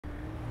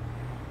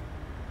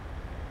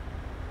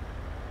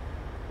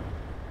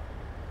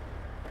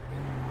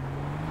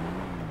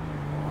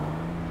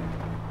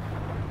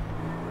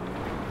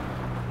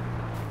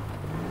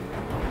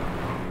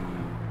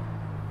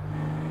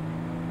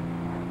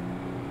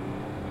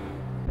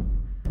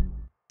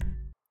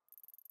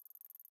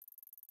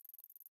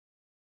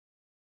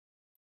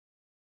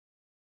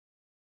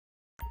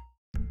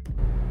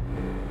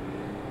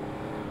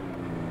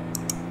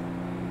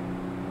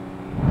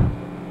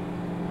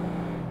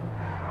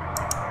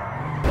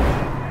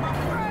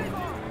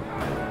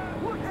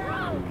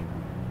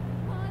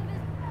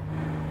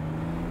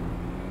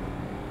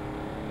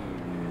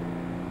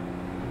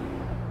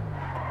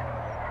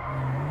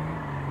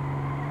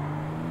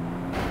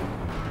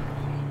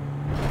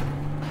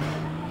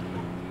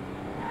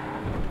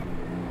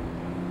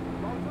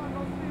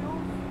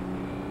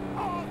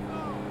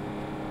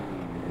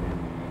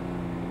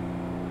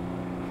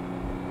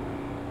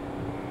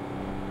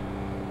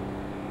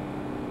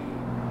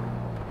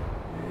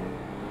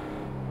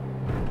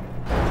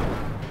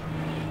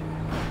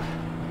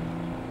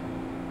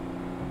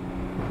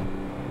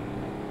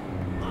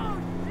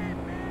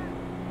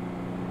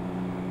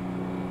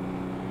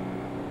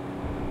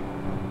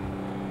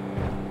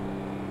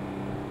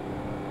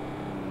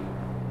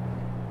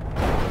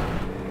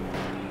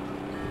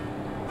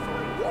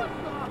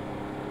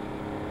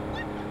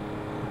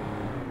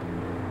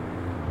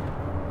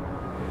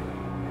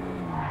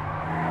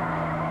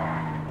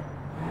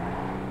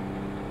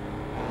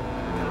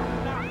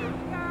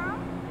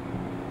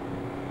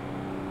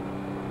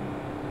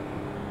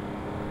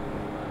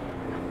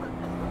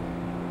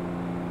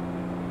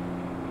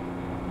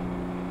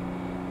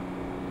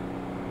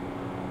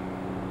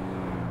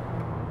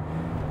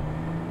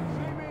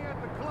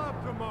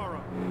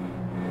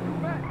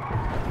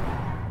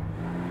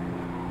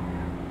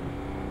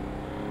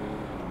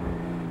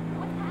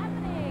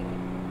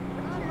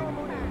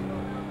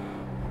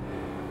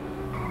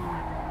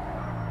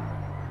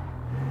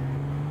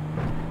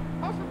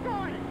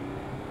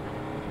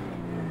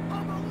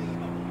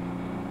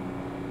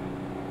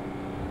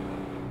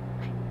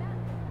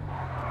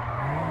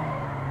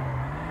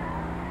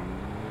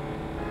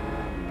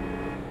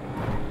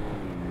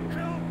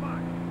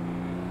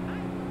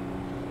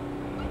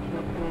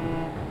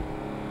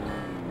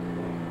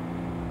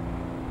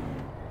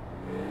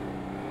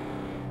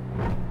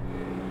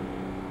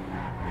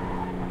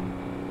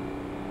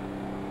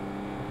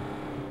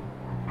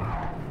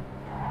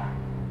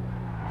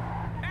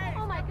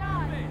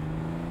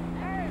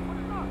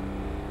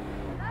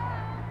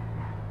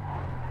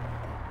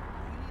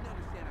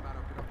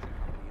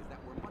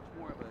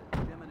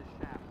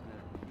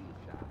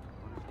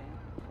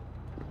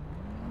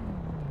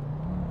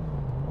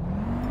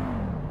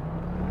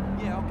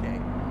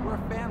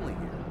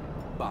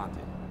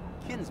bounty.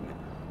 Kinsman.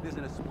 There's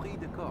an esprit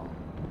de corps.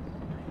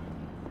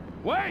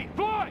 Wait,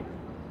 Floyd!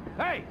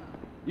 Hey!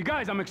 You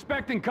guys, I'm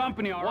expecting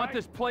company, all right? I want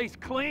this place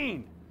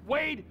clean.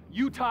 Wade,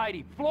 you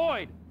tidy.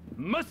 Floyd,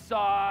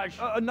 massage.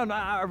 No,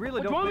 I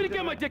really don't. Do you want me to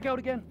get my dick out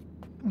again?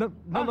 No.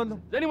 Does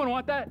anyone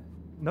want that?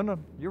 No,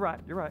 you're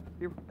right.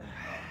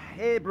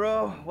 Hey,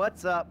 bro,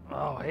 what's up?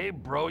 Oh, hey,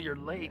 bro, you're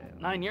late.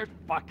 9 years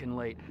fucking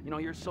late. You know,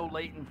 you're so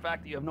late, in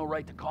fact, that you have no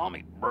right to call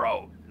me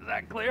bro. Is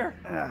that clear?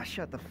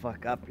 Shut the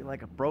fuck up. You're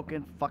like a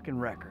broken fucking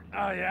record.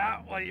 Oh,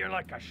 yeah? Well, you're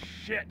like a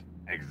shit.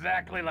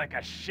 Exactly like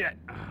a shit.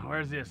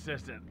 Where's the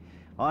assistant?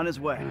 On his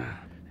way.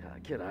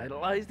 Kid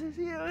idolized this.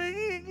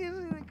 He gives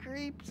me the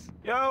creeps.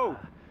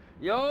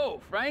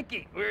 Yo,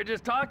 Frankie, we were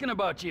just talking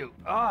about you.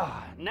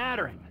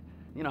 Nattering.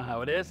 You know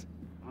how it is.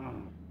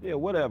 Yeah,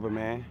 whatever,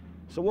 man.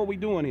 So what we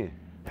doing here?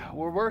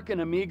 We're working,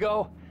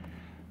 amigo.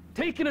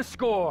 Taking a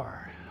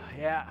score.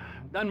 Yeah,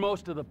 done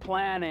most of the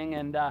planning,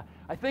 and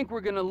I think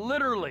we're gonna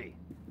literally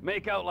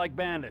make out like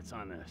bandits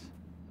on this.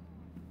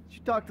 Did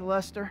you talk to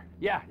Lester?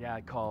 Yeah,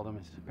 I called him.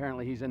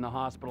 Apparently he's in the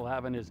hospital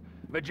having his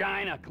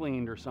vagina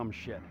cleaned or some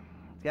shit.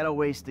 He's got a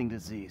wasting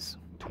disease.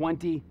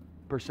 20%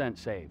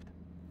 saved.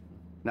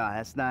 No,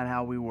 that's not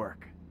how we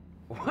work.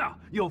 Well,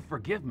 you'll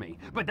forgive me,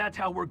 but that's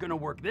how we're gonna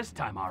work this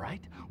time, all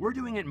right? We're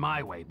doing it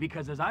my way,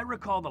 because as I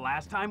recall the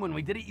last time when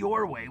we did it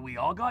your way, we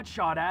all got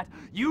shot at,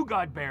 you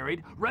got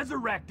buried,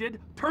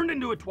 resurrected, turned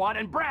into a twat,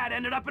 and Brad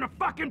ended up in a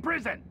fucking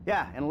prison!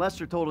 Yeah, and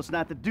Lester told us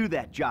not to do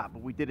that job,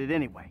 but we did it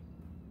anyway.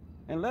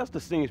 And Lester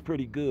sings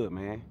pretty good,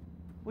 man.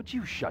 Would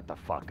you shut the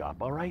fuck up,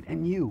 all right?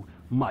 And you,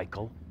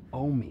 Michael,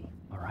 owe me,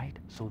 all right?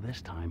 So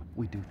this time,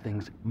 we do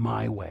things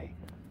my way.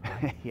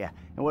 Yeah,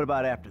 and what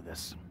about after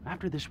this?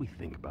 After this, we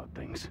think about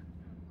things.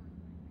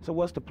 So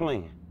what's the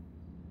plan?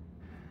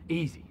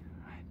 Easy.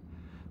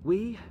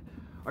 We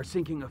are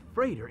sinking a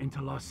freighter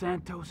into Los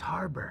Santos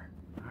Harbor,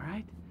 all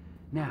right?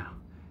 Now,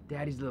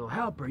 Daddy's little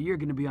helper, you're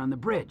gonna be on the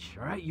bridge,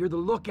 all right? You're the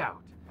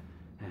lookout.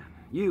 And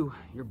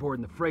you're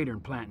boarding the freighter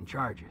and planting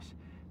charges.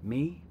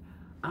 Me,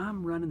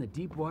 I'm running the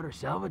deep water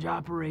salvage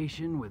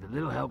operation with a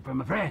little help from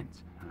my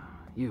friends.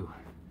 You,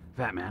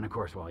 fat man, of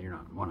course, well, you're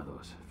not one of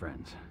those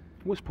friends.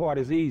 Which part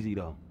is easy,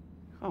 though?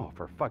 Oh,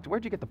 for fuck's...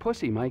 Where'd you get the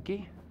pussy,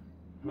 Mikey?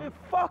 Man,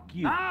 fuck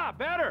you.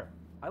 Better!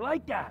 I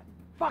like that.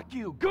 Fuck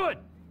you. Good!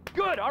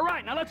 Good! All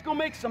right, now let's go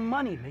make some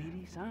money,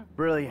 ladies, huh?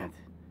 Brilliant.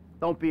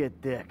 Don't be a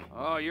dick.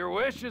 Oh, your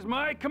wish is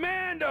my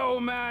commando,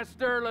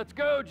 master. Let's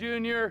go,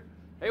 Junior.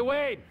 Hey,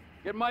 Wade,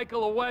 get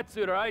Michael a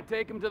wetsuit, all right?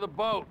 Take him to the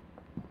boat.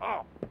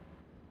 Oh.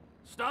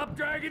 Stop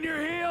dragging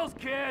your heels,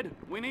 kid.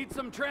 We need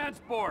some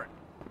transport.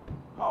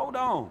 Hold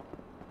on.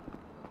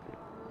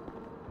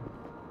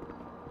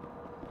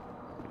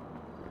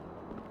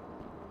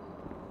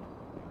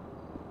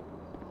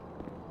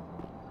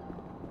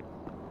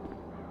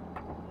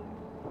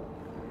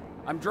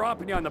 I'm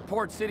dropping you on the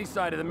Port City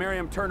side of the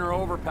Miriam Turner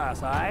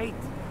overpass, all right?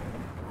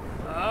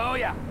 Oh,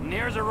 yeah. And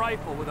here's a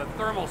rifle with a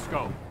thermal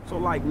scope. So,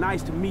 like,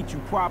 nice to meet you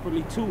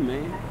properly, too,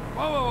 man.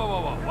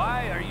 Whoa.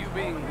 Why are you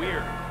being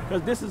weird?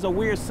 Because this is a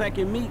weird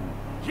second meeting.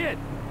 Kid,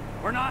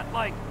 we're not,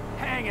 like,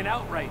 hanging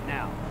out right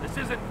now. This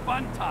isn't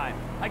fun time.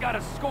 I got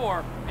a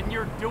score, and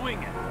you're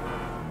doing it.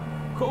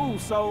 Cool,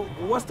 so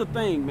what's the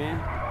thing, man?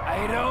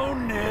 I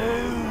don't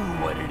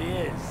know what it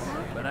is,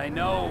 but I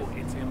know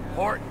it's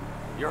important.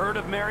 You heard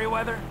of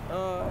Merryweather?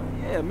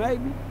 Yeah,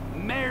 maybe.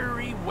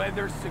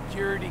 Merryweather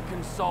Security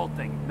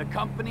Consulting, the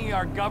company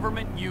our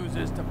government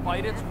uses to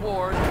fight its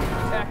wars and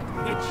protect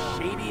its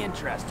shady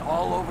interests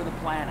all over the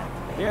planet.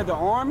 They're the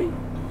army?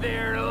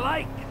 They're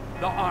like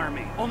the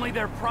army, only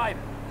they're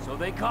private, so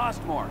they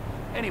cost more.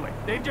 Anyway,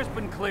 they've just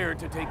been cleared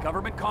to take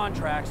government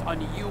contracts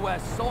on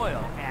U.S.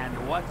 soil,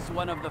 and what's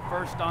one of the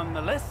first on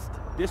the list?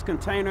 This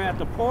container at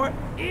the port?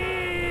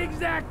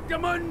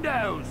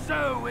 Exactamundo!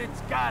 So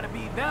it's gotta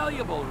be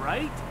valuable,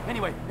 right?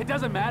 Anyway, it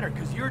doesn't matter,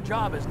 because your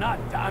job is not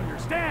to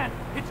understand,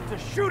 it's to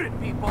shoot at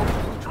people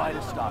who try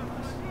to stop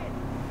us.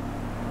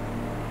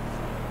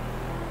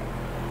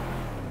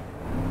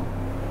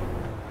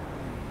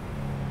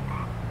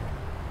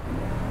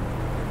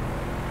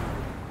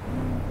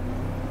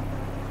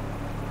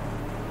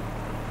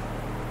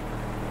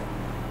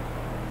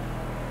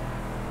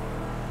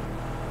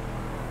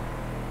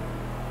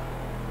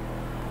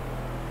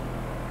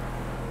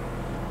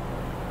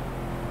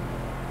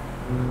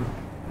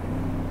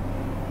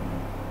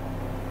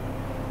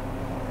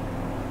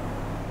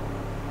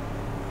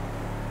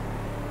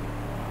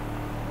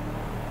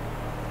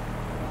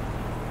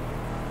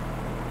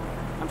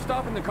 I'm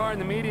stopping the car in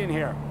the median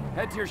here.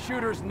 Head to your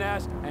shooter's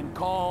nest and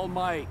call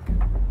Mike.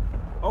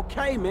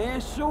 Okay, man,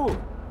 sure.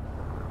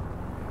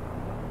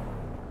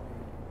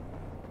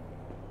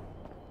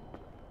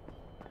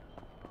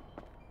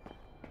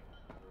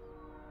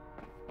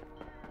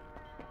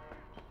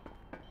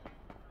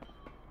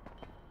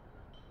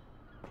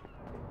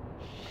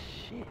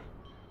 Shit.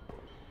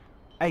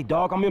 Hey,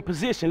 dog, I'm in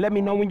position. Let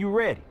me know when you're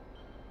ready.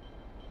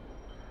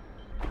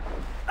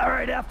 All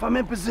right, F, I'm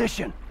in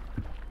position.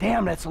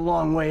 Damn, that's a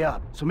long way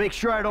up. So make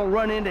sure I don't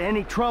run into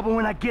any trouble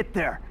when I get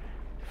there.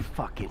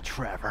 Fucking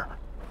Trevor.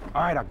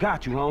 All right, I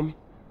got you, homie.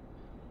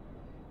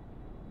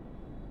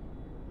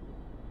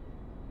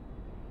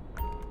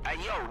 Hey,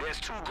 yo, there's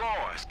 2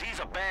 guards. These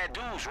are bad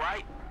dudes,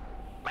 right?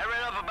 I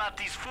read up about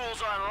these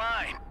fools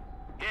online.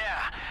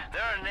 Yeah,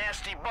 they're a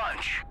nasty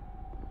bunch.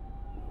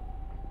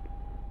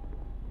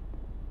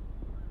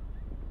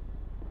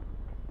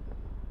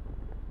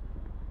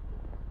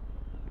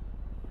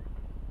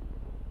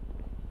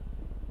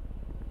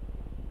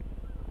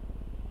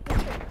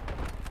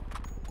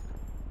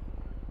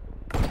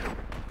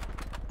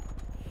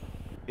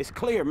 It's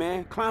clear,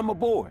 man. Climb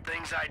aboard.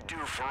 Things I do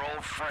for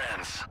old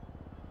friends.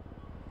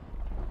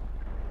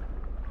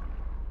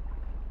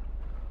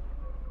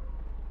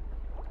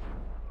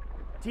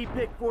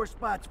 T-pick 4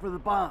 spots for the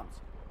bombs.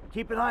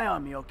 Keep an eye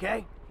on me,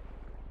 okay?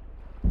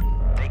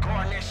 They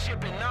guarding that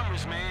ship in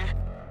numbers, man.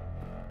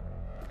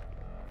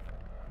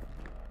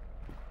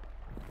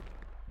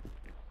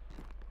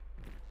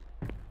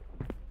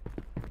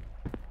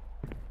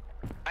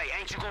 Hey,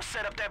 ain't you gonna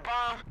set up that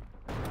bomb?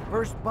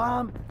 First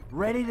bomb,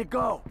 ready to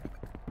go.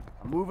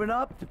 I'm moving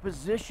up to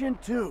position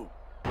 2.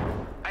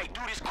 Hey,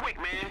 do this quick,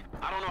 man.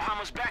 I don't know how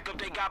much backup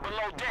they got below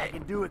I deck.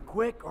 can do it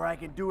quick or I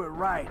can do it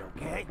right,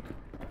 okay?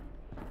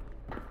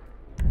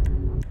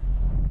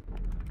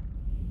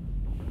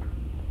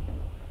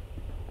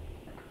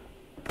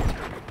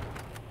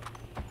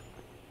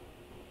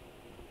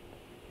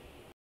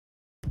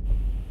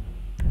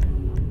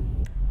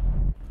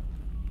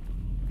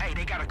 Hey,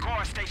 they got a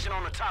guard station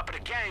on the top of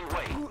the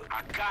gangway.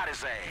 I got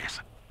his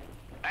ass.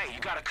 Hey, you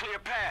got a clear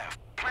path.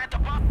 Plant the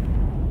bomb.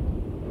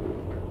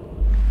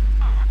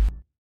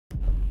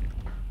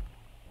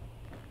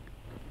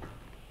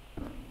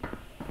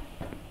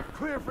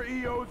 Clear for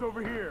EOs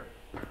over here.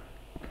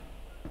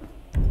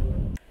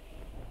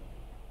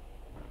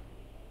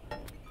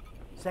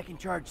 Second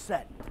charge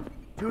set.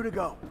 2 to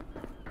go.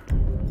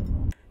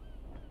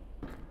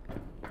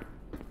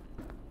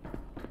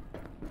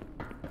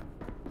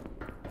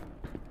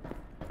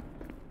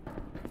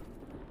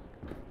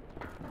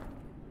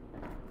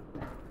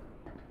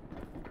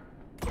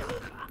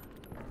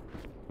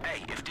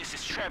 Hey, if this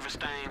is Trevor's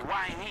thing,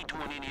 why ain't he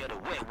doing any of the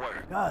wet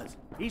work? Cuz,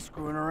 he's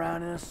screwing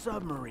around in a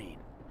submarine.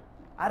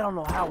 I don't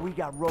know how we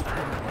got roped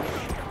into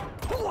this shit.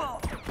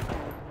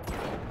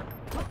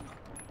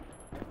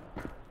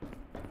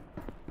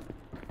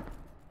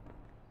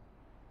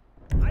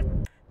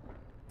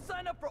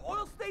 Sign up for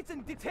oil states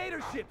and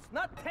dictatorships,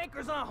 not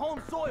tankers on home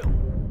soil.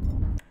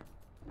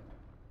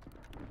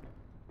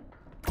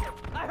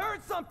 I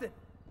heard something.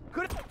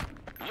 Could it...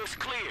 Looks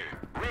clear.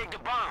 Rig the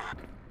bomb.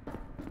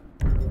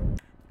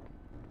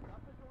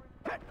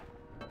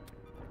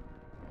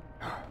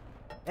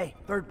 Hey,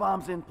 third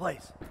bomb's in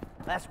place.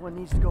 Last one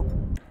needs to go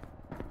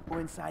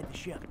inside the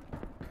ship.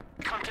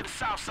 Come to the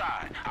south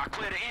side. I'll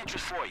clear the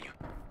entrance for you.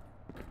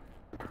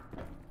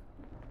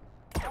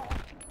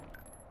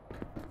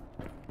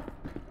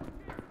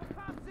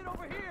 Cops sit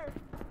over here.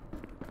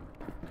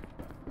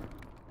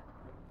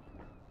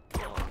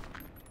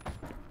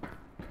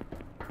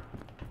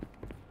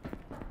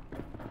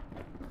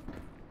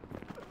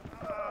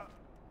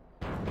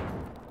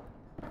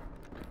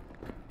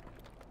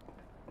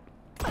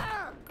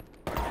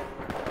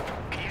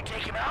 Can you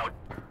take him out?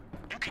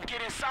 You can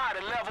get inside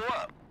and level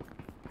up.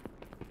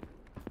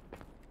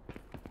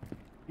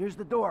 Here's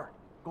the door.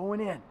 Going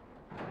in.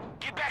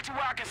 Get back to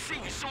where I can see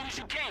you as soon as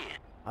you can.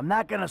 I'm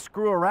not gonna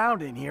screw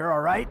around in here,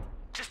 all right?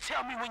 Just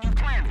tell me when you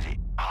planted it.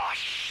 Oh,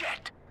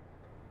 shit.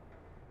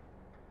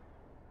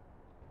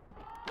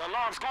 The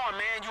alarm's going,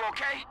 man. You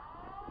okay?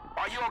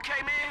 Are you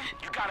okay, man?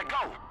 You gotta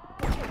go.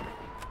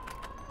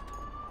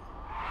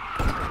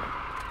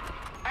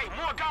 Hey,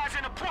 more guys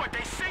in the port.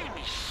 They see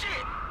me.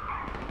 Shit.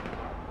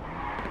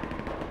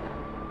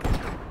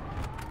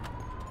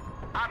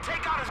 I'll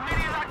take out as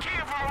many as I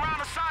can from around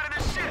the side of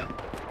this ship.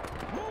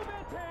 Move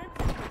in, tanks.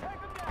 Take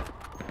them down.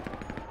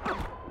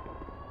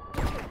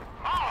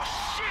 Oh,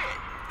 shit!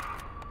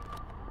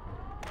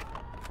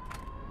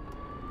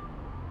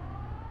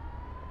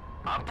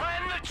 I'm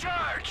planning the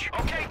charge.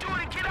 Okay, do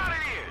it and get out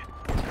of here.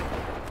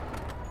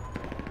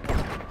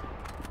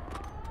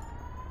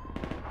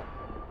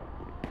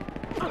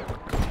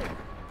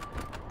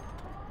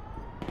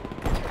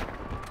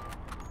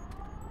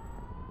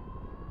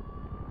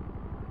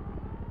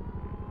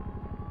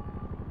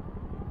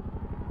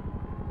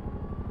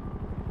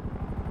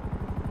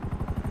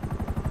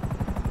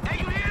 Hey,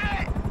 you hear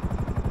that?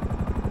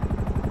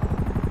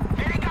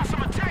 Hey, they got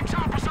some attack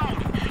choppers on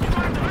me. You gonna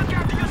have to look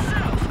after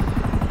yourself.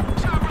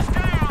 Choppers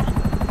down.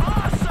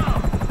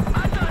 Awesome. I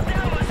thought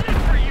that was it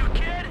for you,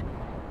 kid.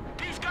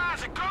 These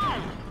guys are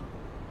gone.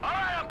 All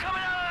right, I'm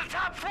coming out of the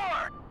top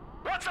floor.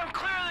 Once I'm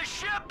clear of the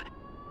ship,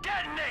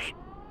 detonate.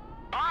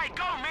 All right,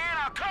 go, man.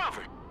 I'll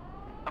cover.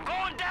 I'm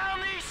going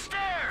down these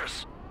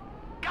stairs.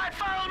 Guy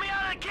followed me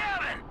out of the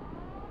cabin.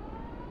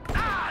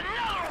 Ah,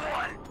 another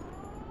one.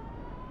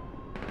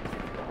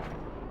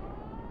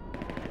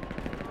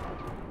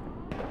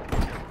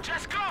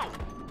 Just go!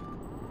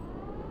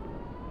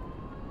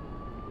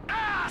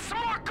 Ah, some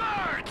more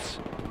guards!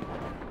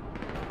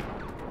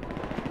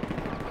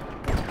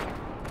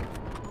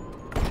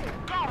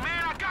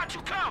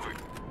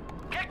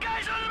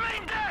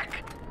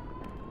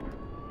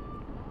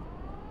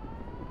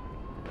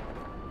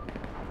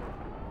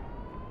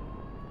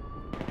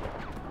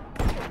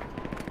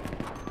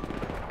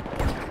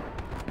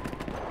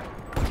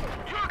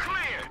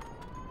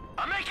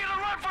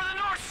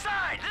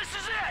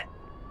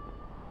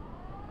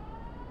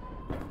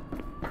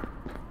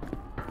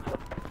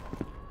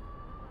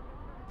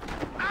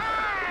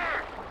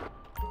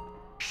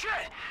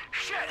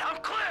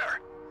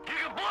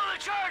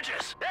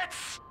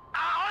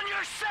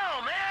 your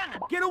cell, man!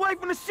 Get away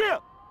from the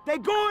ship! They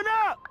going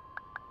up!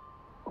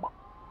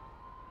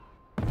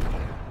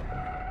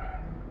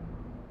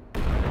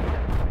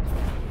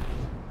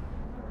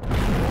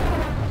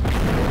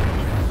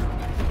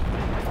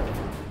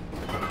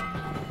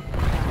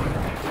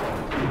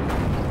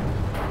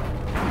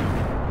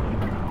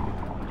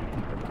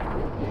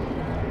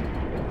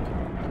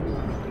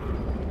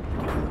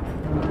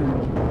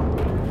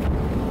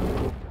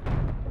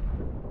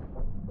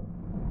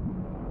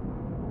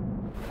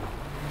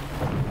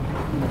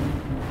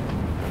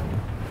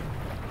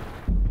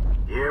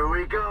 Here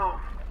we go.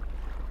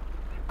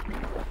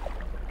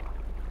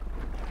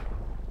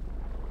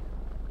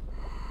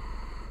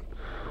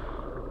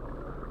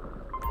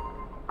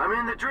 I'm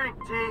in the drink,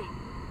 T.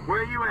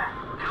 Where you at?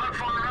 Not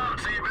far out,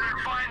 so you better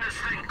find this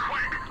thing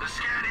quick. The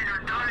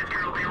scanner dive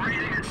gear will be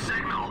reading its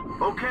signal.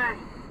 Okay.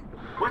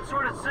 What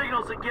sort of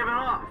signal's it giving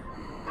off?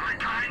 The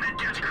kind that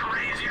gets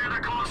crazier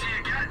the closer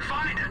you get.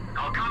 Find it.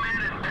 I'll come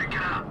in and pick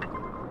it up.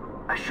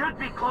 I should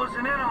be closing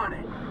in on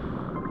it.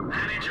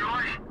 Any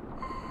joy?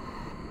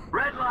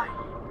 Red light.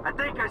 I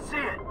think I see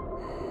it.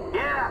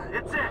 Yeah,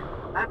 it's it.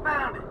 I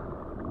found it.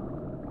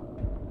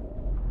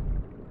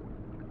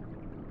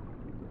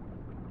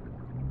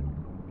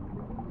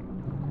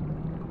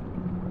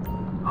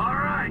 All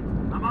right,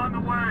 I'm on the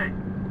way.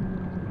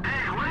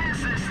 Hey, what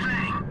is this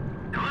thing?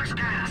 It looks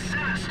kind of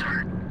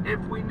sinister. If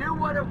we knew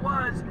what it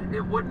was,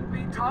 it wouldn't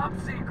be top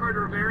secret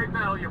or very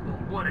valuable,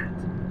 would it?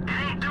 It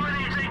ain't doing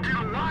anything to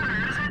the water,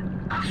 is it?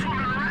 I'm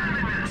swimming around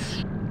in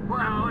this.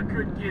 Well, it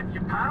could give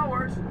you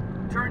powers.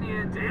 Turn you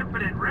into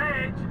infinite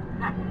rage.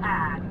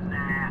 Nah,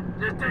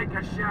 just take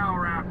a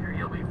shower after,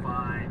 you'll be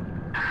fine.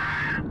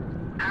 How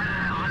did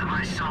I let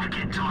myself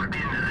get talked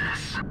into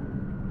this?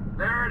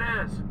 There it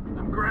is.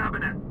 I'm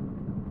grabbing it.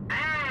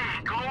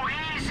 Hey, go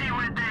easy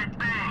with that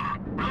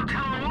thing. Don't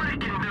tell them what it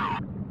can do.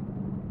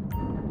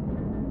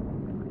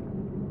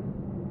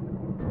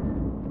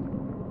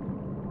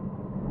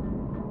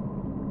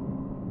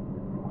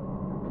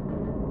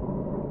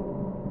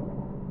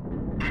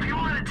 If you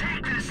want to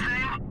take this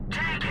thing,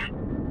 take it.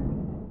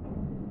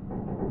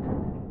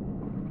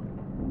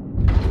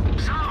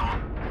 So,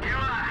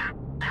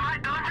 am I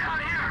done down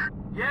here?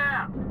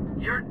 Yeah,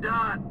 you're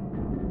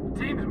done.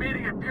 Team's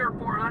meeting at Pier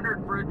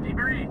 400 for a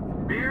debrief.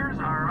 Beers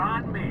are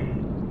on me.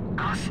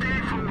 I'll stay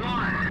for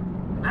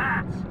one.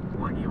 That's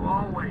what you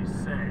always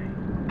say.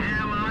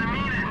 Yeah, well, I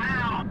mean it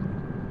now.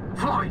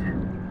 Floyd,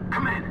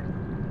 come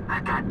in. I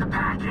got the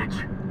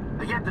package.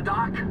 Are you at the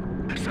dock?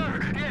 Sir,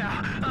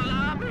 yeah,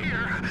 I'm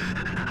here.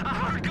 I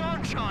heard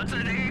gunshots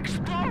and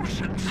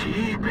explosions.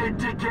 Keep it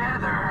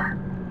together.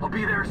 I'll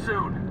be there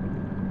soon.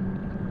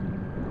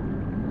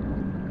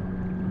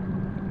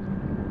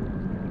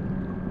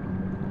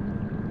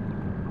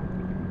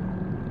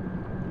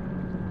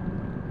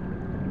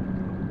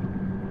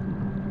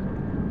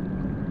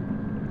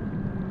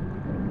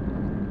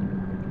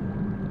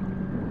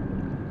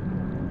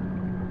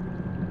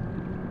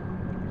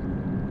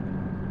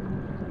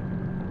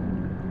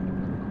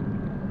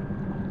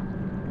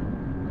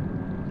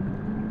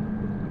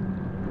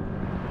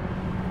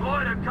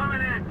 Floyd, I'm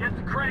coming in. Get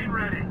the crane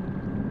ready.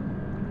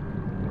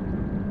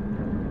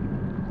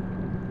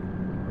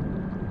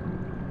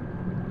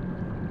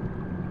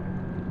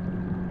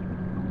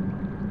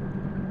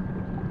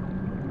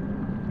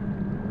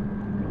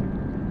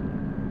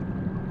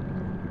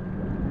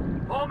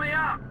 Pull me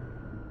up.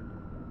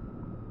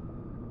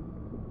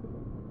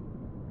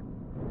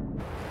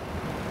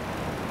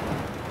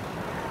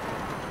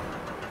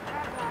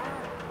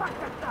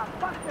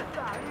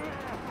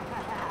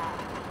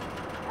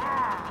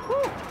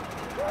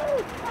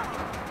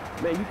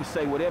 Man, you can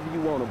say whatever you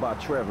want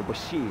about Trevor, but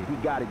shit, he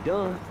got it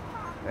done.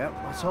 Yep,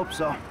 let's hope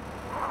so.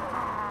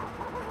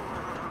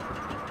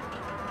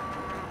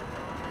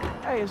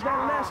 Hey, is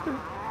that Lester?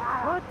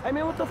 What? Hey,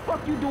 man, what the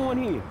fuck you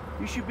doing here?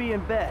 You should be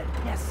in bed.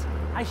 Yes,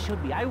 I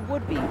should be. I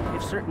would be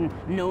if certain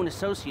known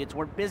associates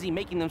weren't busy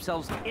making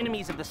themselves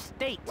enemies of the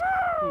state.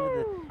 You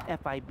know, the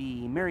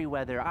FIB,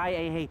 Merryweather,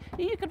 IAA.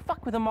 You can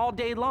fuck with them all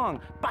day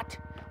long. But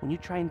when you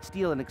try and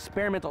steal an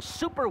experimental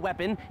super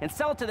weapon and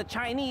sell it to the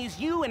Chinese,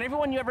 you and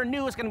everyone you ever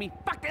knew is gonna be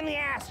fucked in the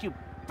ass, you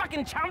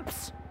fucking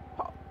chumps!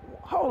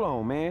 Hold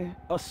on, man.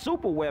 A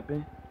super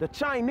weapon? The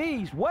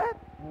Chinese, what?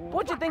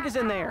 What you think is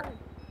in there?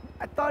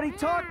 I thought he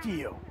talked to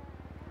you.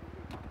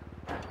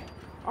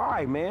 All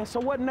right, man, so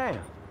what now?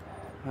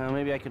 Well,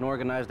 maybe I can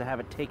organize to have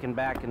it taken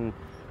back and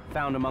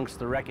found amongst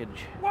the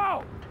wreckage.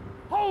 Whoa!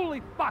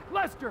 Holy fuck,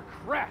 Lester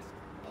Crest!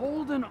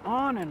 Holding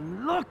on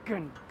and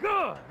looking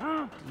good,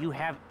 huh? Do you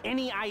have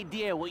any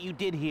idea what you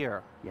did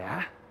here?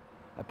 Yeah?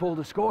 I pulled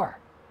a score.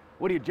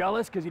 What, are you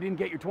jealous because you didn't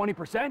get your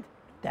 20%?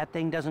 That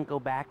thing doesn't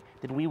go back,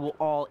 then we will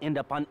all end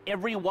up on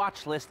every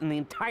watch list in the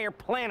entire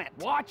planet.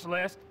 Watch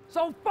list?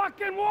 So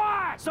fucking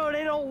what? So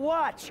they don't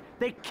watch,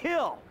 they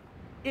kill.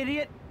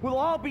 Idiot, we'll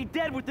all be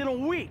dead within a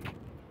week.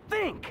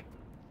 Think!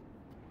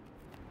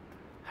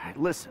 All right,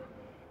 listen.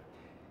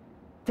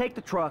 Take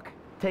the truck,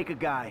 take a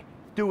guy,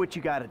 do what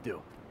you gotta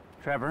do.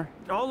 Trevor?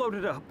 All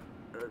loaded up.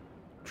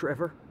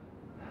 Trevor?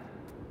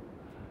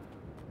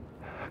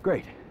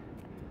 Great.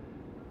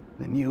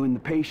 Then you and the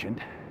patient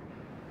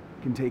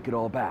can take it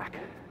all back.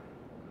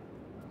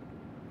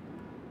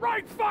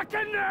 Right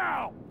fucking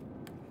now!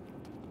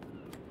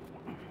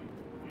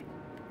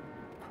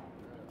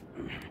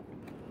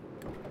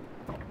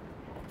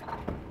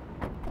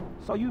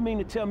 So you mean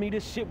to tell me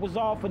this shit was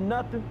all for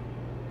nothing?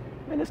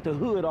 Man, it's the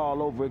hood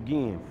all over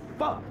again.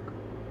 Fuck!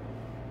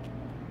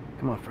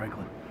 Come on,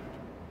 Franklin.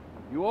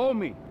 You owe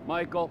me,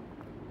 Michael.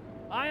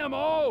 I am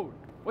owed.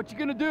 What you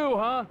gonna do,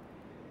 huh?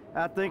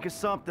 I'll think of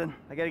something.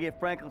 I gotta get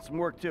Franklin some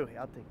work, too.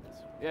 I'll take this.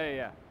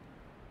 Yeah.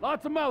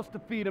 Lots of mouths to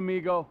feed,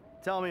 amigo.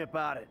 Tell me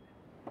about it.